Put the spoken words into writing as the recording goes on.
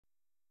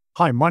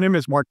Hi, my name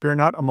is Mark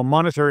Biernat. I'm a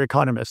monetary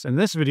economist. In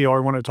this video, I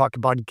want to talk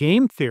about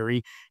game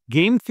theory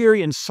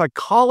and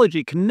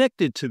psychology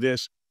connected to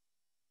this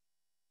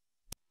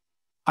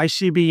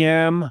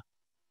ICBM,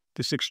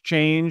 this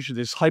exchange,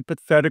 this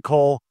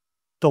hypothetical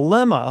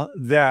dilemma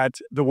that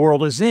the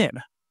world is in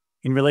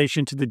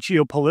relation to the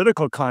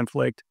geopolitical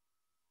conflict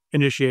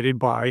initiated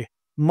by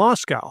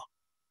Moscow.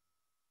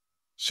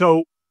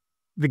 So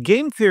the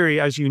game theory,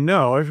 as you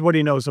know,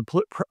 everybody knows,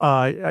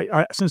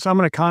 since I'm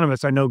an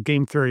economist, I know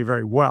game theory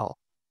very well.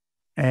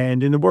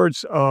 And in the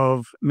words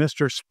of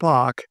Mr.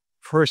 Spock,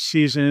 first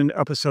season,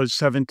 episode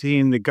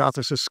 17, the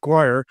Gothis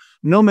Esquire,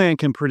 no man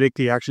can predict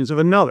the actions of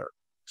another.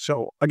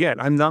 So again,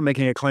 I'm not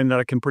making a claim that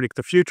I can predict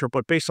the future,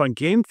 but based on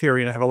game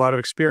theory, and I have a lot of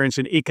experience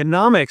in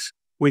economics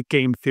with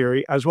game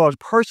theory, as well as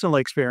personal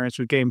experience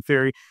with game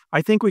theory,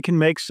 I think we can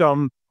make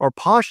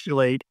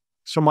postulate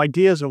some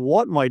ideas of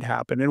what might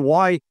happen and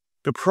why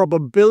the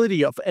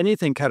probability of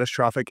anything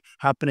catastrophic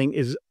happening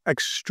is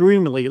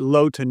extremely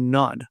low to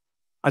none.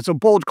 It's a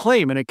bold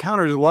claim, and it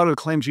counters a lot of the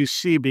claims you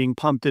see being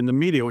pumped in the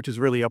media, which is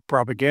really a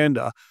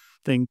propaganda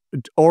thing,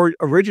 or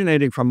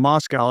originating from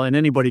Moscow, and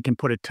anybody can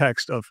put a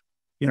text of,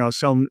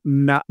 some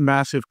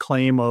massive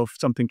claim of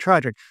something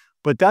tragic.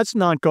 But that's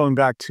not going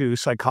back to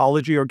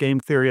psychology or game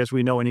theory as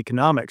we know in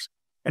economics.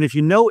 And if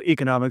you know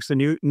economics, then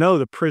you know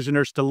the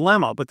prisoner's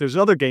dilemma. But there's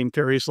other game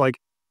theories like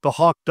the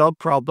hawk-dove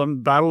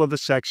problem, battle of the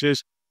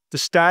sexes, the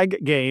stag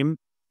game,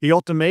 the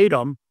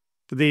ultimatum,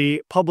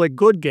 the public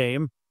good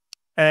game.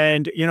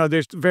 And,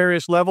 there's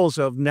various levels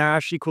of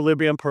Nash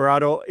equilibrium,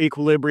 Pareto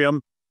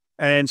equilibrium.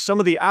 And some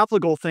of the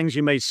applicable things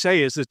you may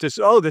say is that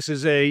this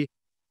is a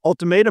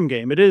ultimatum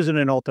game. It isn't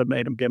an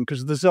ultimatum game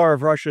because the Tsar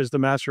of Russia is the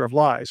master of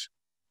lies.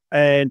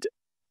 And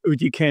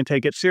you can't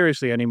take it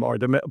seriously anymore.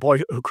 The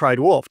boy who cried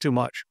wolf too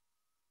much.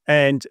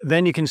 And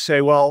then you can say,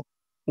 well,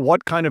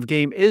 what kind of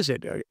game is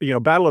it?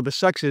 Battle of the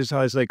sexes,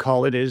 as they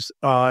call it, is,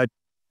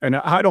 and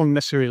I don't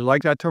necessarily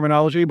like that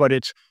terminology, but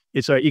it's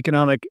an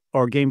economic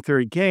or game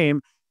theory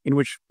game in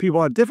which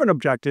people have different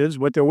objectives,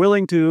 but they're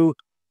willing to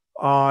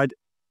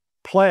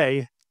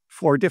play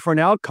for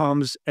different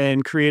outcomes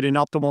and create an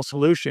optimal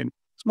solution.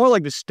 It's more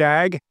like the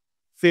stag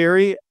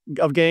theory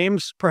of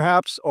games,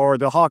 perhaps, or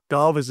the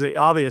hawk-dove is the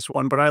obvious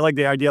one, but I like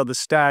the idea of the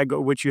stag,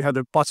 which you have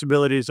the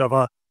possibilities of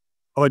a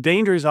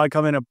dangerous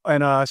outcome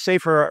and a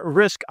safer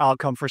risk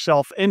outcome for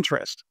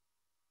self-interest.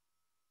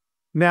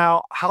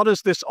 Now, how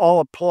does this all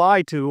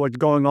apply to what's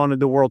going on in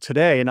the world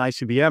today in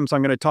ICBMs?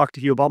 I'm going to talk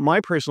to you about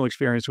my personal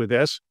experience with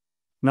this.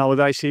 Not with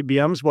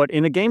ICBMs, but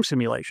in a game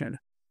simulation.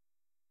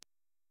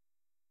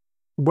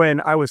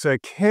 When I was a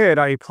kid,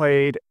 I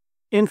played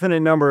infinite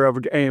number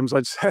of games,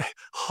 let's say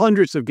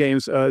hundreds of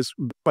games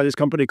by this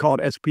company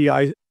called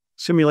SPI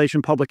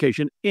Simulation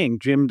Publication, Inc.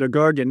 Jim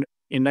DeGargan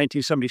in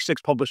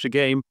 1976 published a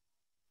game,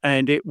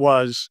 and it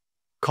was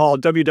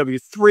called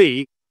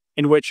WW3,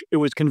 in which it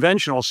was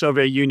conventional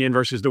Soviet Union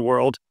versus the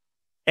world,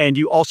 and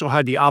you also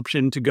had the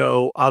option to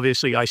go,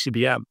 obviously,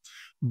 ICBM.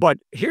 But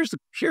here's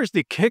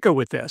the kicker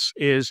with this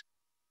is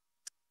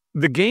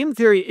the game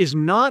theory is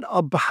not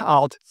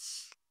about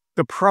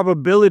the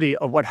probability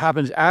of what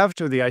happens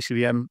after the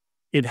ICBM.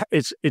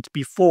 It's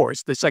before.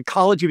 It's the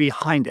psychology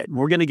behind it. And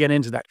we're going to get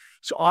into that.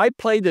 So I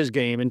played this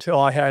game until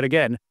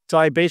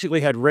I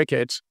basically had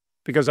rickets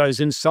because I was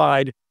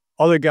inside.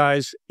 Other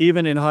guys,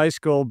 even in high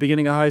school,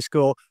 beginning of high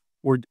school,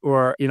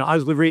 I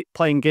was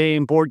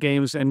playing board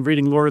games and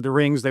reading Lord of the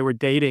Rings. They were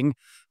dating,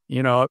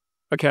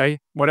 okay,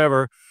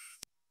 whatever.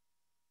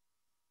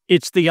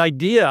 It's the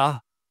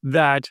idea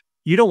that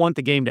you don't want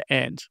the game to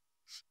end.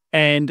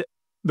 And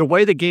the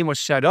way the game was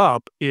set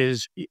up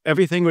is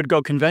everything would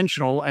go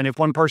conventional. And if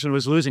one person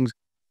was losing,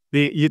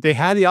 they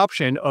had the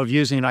option of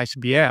using an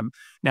ICBM.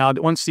 Now,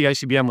 once the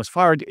ICBM was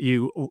fired,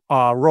 you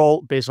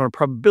roll based on a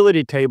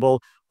probability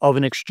table of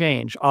an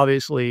exchange.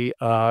 Obviously,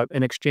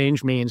 an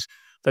exchange means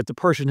that the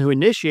person who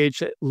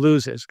initiates it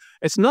loses.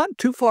 It's not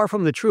too far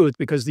from the truth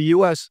because the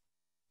U.S.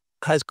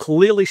 has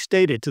clearly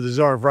stated to the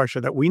Tsar of Russia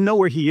that we know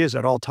where he is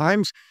at all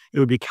times. It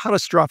would be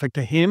catastrophic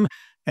to him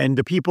and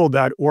the people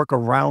that work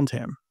around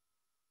him.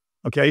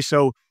 Okay,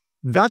 so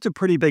that's a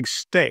pretty big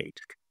stake.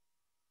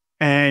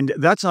 And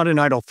that's not an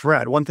idle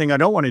threat. One thing I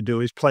don't want to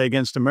do is play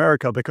against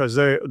America because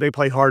they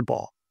play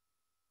hardball.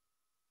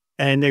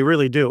 And they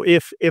really do,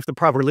 if the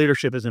proper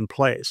leadership is in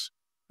place.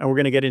 And we're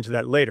going to get into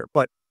that later,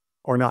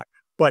 or not.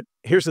 But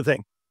here's the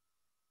thing.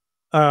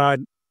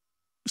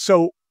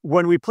 So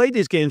when we played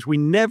these games, we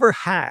never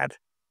had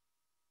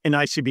an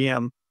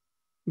ICBM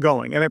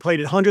going. And I played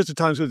it hundreds of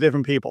times with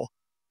different people.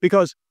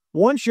 Because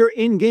once you're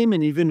in game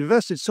and you've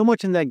invested so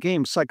much in that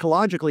game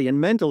psychologically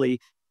and mentally,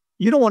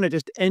 you don't want to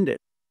just end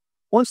it.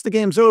 Once the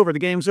game's over,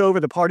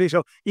 the party's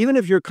over. Even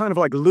if you're kind of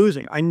like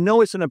losing, I know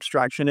it's an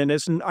abstraction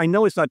and I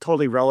know it's not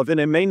totally relevant.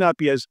 It may not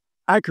be as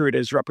accurate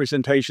as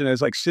representation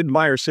as like Sid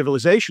Meier's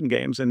Civilization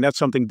games, and that's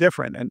something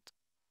different and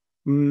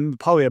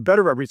probably a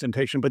better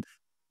representation. But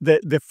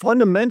the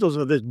fundamentals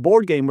of this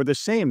board game were the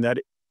same, that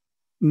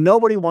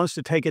nobody wants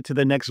to take it to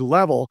the next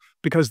level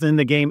because then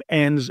the game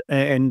ends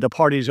and the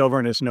party's over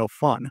and it's no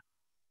fun.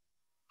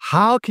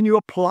 How can you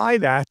apply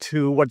that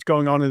to what's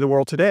going on in the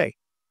world today?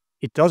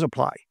 It does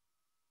apply,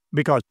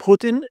 because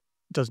Putin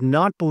does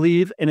not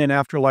believe in an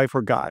afterlife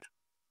or God,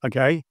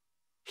 okay?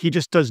 He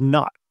just does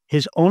not.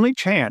 His only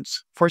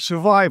chance for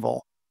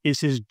survival is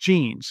his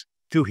genes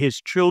through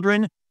his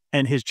children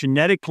and his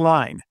genetic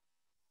line,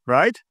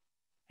 right?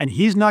 And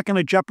he's not going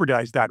to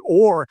jeopardize that.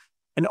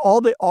 And all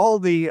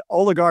the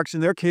oligarchs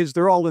and their kids,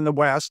 they're all in the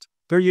West.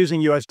 They're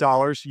using US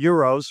dollars,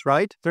 euros,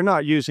 right? They're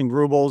not using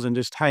rubles and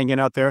just hanging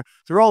out there.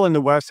 They're all in the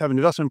West, having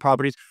investment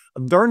properties.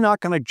 They're not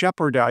going to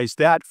jeopardize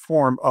that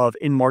form of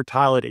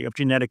immortality, of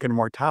genetic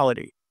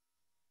immortality.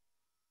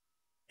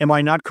 Am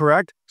I not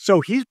correct?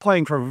 So he's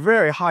playing for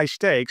very high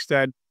stakes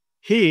that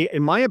he,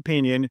 in my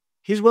opinion,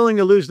 he's willing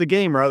to lose the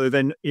game rather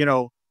than,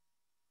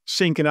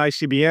 sink an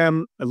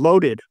ICBM, a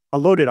loaded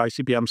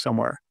ICBM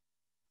somewhere.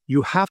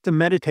 You have to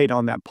meditate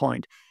on that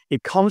point.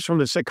 It comes from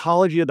the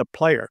psychology of the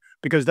player,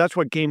 because that's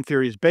what game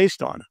theory is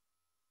based on.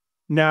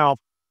 Now,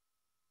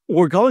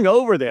 we're going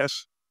over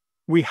this.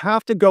 We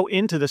have to go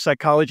into the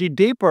psychology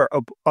deeper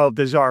of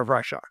the Tsar of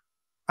Russia.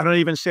 I don't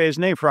even say his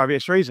name for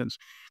obvious reasons.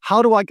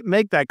 How do I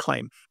make that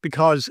claim?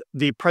 Because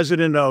the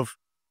president of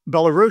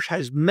Belarus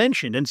has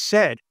mentioned and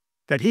said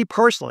that he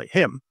personally,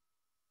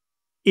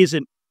 is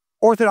an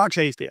Orthodox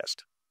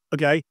atheist,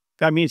 okay?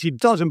 That means he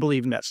doesn't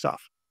believe in that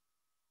stuff.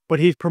 But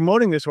he's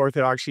promoting this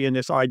orthodoxy and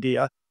this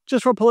idea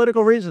just for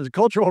political reasons,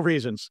 cultural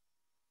reasons,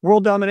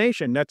 world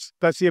domination. That's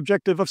the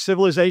objective of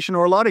civilization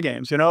or a lot of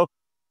games,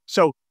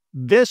 So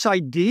this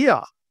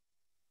idea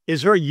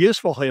is very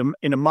useful to him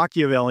in a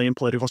Machiavellian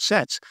political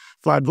sense.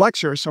 Vlad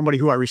Lexer is somebody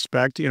who I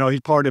respect.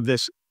 He's part of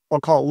this, I'll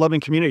call it, loving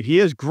community. He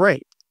is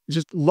great.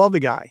 Just love the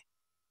guy.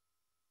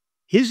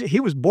 He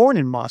was born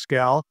in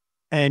Moscow.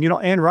 And,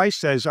 Anne Rice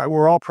says,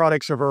 we're all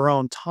products of our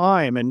own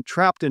time and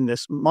trapped in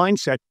this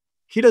mindset.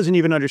 He doesn't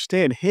even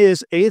understand.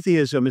 His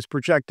atheism is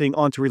projecting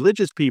onto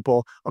religious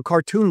people a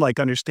cartoon-like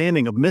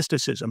understanding of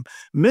mysticism.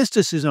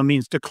 Mysticism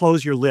means to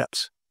close your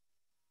lips,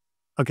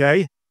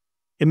 okay?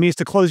 It means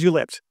to close your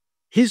lips.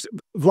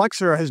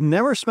 Vlexer has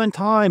never spent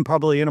time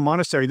probably in a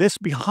monastery. This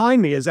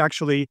behind me is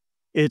actually,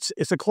 it's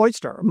a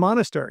cloister, a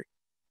monastery.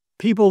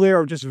 People there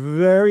are just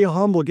very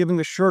humble, giving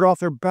the shirt off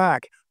their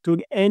back,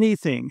 doing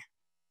anything.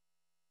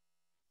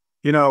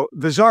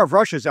 The Tsar of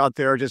Russia is out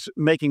there just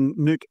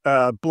making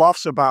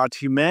bluffs about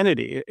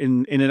humanity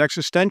in an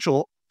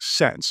existential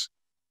sense.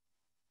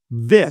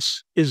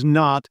 This is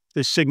not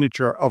the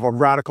signature of a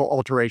radical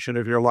alteration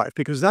of your life,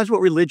 because that's what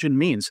religion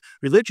means.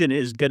 Religion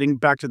is getting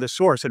back to the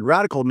source, and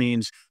radical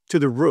means to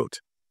the root.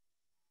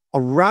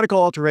 A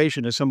radical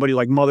alteration is somebody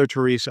like Mother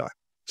Teresa,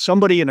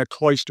 somebody in a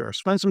cloister.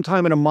 Spend some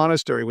time in a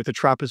monastery with the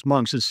Trappist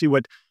monks and see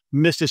what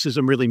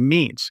mysticism really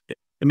means.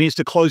 It means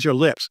to close your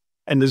lips.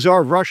 And the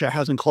Tsar of Russia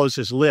hasn't closed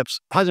his lips,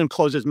 hasn't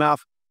closed his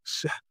mouth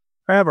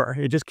forever.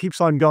 It just keeps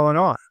on going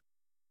on.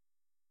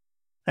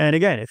 And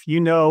again, if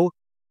you know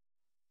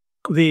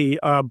the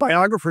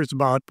biographers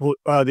about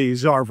the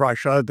Tsar of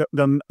Russia,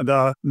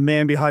 the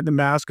man behind the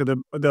mask, or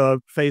the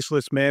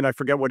faceless man, I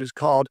forget what it's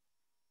called,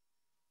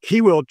 he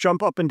will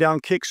jump up and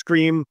down, kick,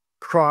 scream,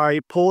 cry,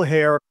 pull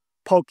hair,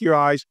 poke your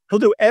eyes. He'll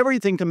do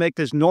everything to make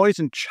this noise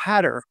and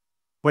chatter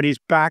when he's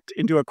backed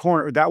into a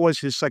corner. That was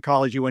his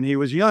psychology when he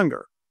was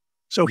younger.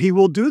 So he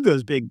will do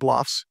those big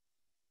bluffs,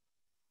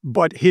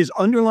 but his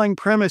underlying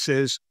premise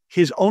is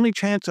his only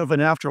chance of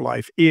an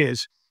afterlife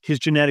is his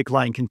genetic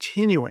line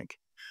continuing.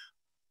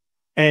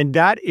 And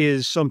that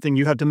is something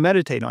you have to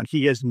meditate on.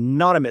 He is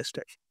not a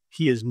mystic.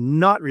 He is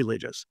not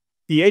religious.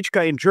 The H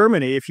guy in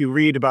Germany, if you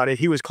read about it,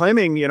 he was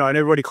claiming, and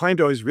everybody claimed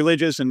he was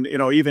religious and,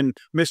 even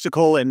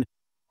mystical and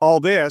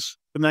all this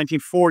in the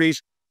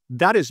 1940s.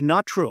 That is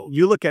not true.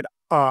 You look at,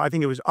 I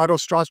think it was Otto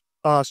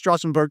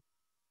Strassenberg,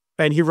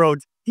 and he wrote,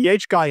 The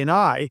H guy and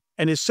I,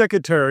 and his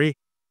secretary,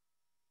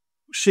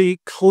 she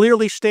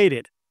clearly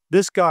stated,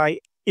 this guy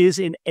is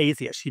an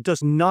atheist. He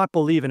does not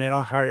believe in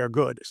a higher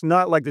good. It's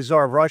not like the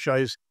Tsar of Russia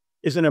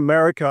is in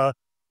America,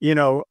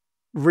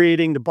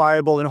 reading the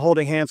Bible and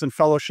holding hands in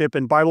fellowship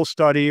and Bible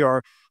study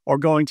or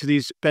going to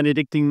these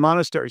Benedictine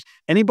monasteries.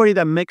 Anybody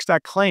that makes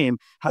that claim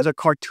has a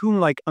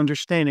cartoon-like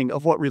understanding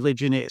of what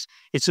religion is.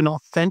 It's an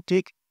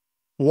authentic,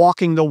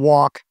 walking the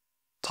walk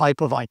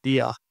type of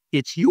idea.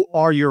 It's you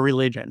are your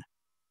religion.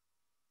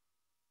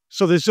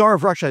 So the Tsar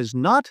of Russia is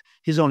not.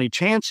 His only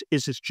chance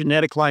is his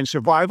genetic line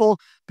survival.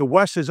 The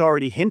West has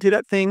already hinted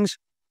at things,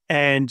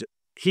 and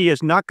he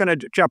is not going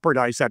to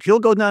jeopardize that.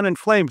 He'll go down in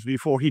flames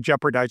before he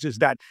jeopardizes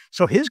that.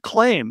 So his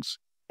claims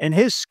and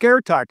his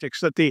scare tactics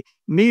that the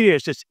media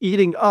is just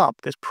eating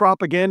up, this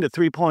propaganda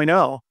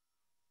 3.0,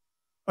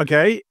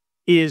 okay,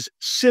 is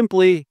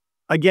simply,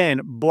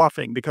 again,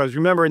 bluffing. Because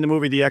remember in the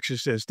movie The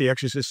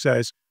Exorcist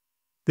says,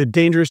 the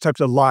dangerous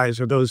types of lies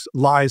are those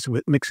lies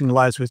with mixing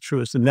lies with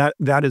truths. And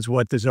that is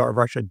what the Tsar of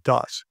Russia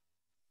does.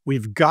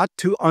 We've got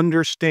to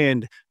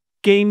understand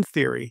game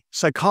theory,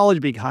 psychology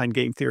behind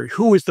game theory.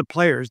 Who is the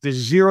players? There's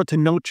zero to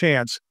no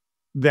chance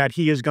that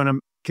he is going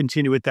to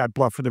continue with that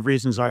bluff for the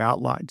reasons I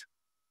outlined.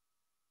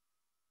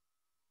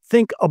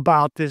 think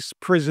about this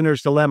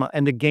prisoner's dilemma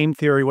and the game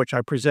theory which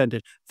I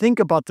presented. Think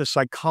about the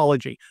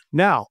psychology.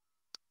 Now,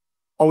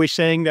 are we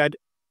saying that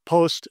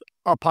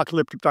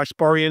post-apocalyptic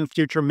dystopian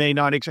future may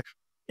not exist?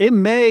 It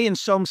may in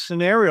some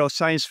scenario,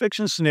 science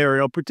fiction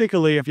scenario,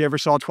 particularly if you ever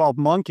saw 12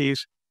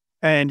 Monkeys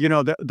and,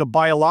 the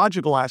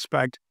biological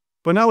aspect,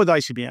 but not with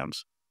ICBMs.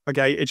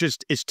 Okay,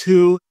 it's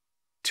too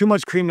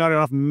much cream, not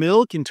enough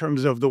milk in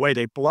terms of the way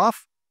they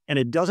bluff, and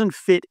it doesn't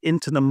fit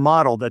into the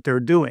model that they're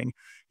doing.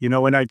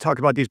 When I talk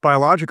about these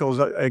biologicals,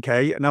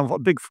 okay, and I'm a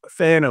big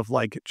fan of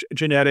like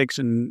genetics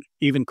and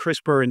even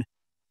CRISPR and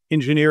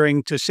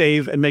engineering to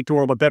save and make the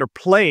world a better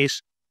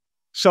place.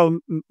 So,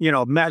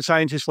 mad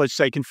scientists, let's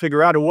say, can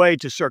figure out a way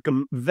to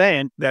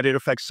circumvent that it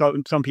affects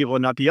some people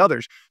and not the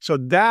others. So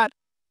that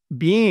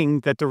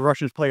being that the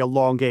Russians play a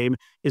long game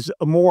is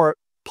a more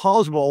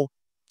plausible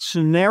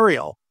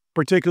scenario,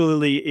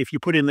 particularly if you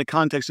put it in the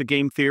context of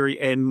game theory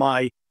and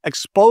my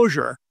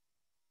exposure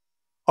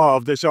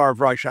of the Tsar of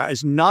Russia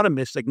as not a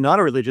mystic, not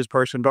a religious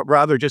person, but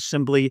rather just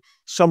simply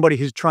somebody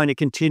who's trying to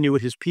continue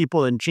with his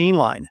people and gene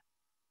line.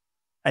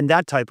 And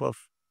that type of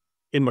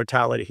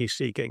immortality he's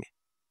seeking.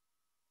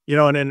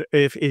 And then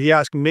if you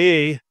ask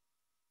me,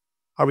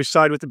 I would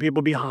side with the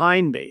people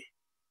behind me.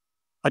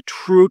 A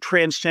true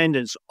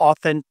transcendence,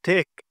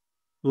 authentic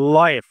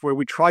life where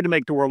we try to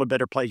make the world a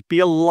better place, be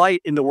a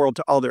light in the world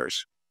to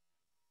others.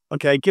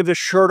 Okay, give the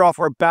shirt off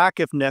our back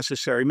if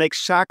necessary, make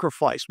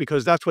sacrifice,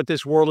 because that's what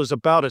this world is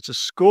about. It's a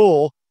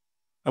school,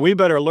 and we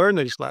better learn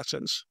these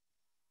lessons.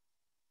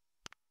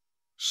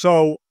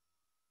 So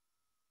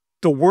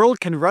the world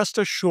can rest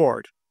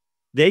assured.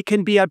 They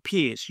can be at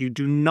peace. You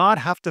do not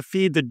have to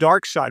feed the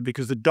dark side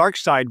because the dark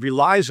side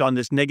relies on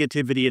this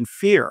negativity and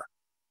fear.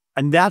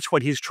 And that's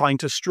what he's trying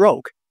to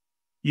stroke.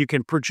 You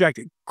can project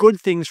good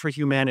things for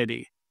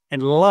humanity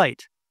and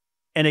light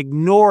and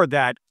ignore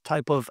that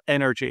type of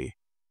energy,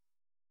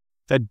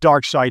 that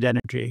dark side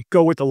energy.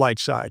 Go with the light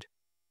side.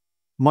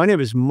 My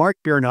name is Mark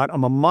Biernot.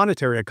 I'm a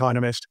monetary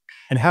economist,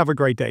 and have a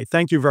great day.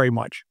 Thank you very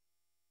much.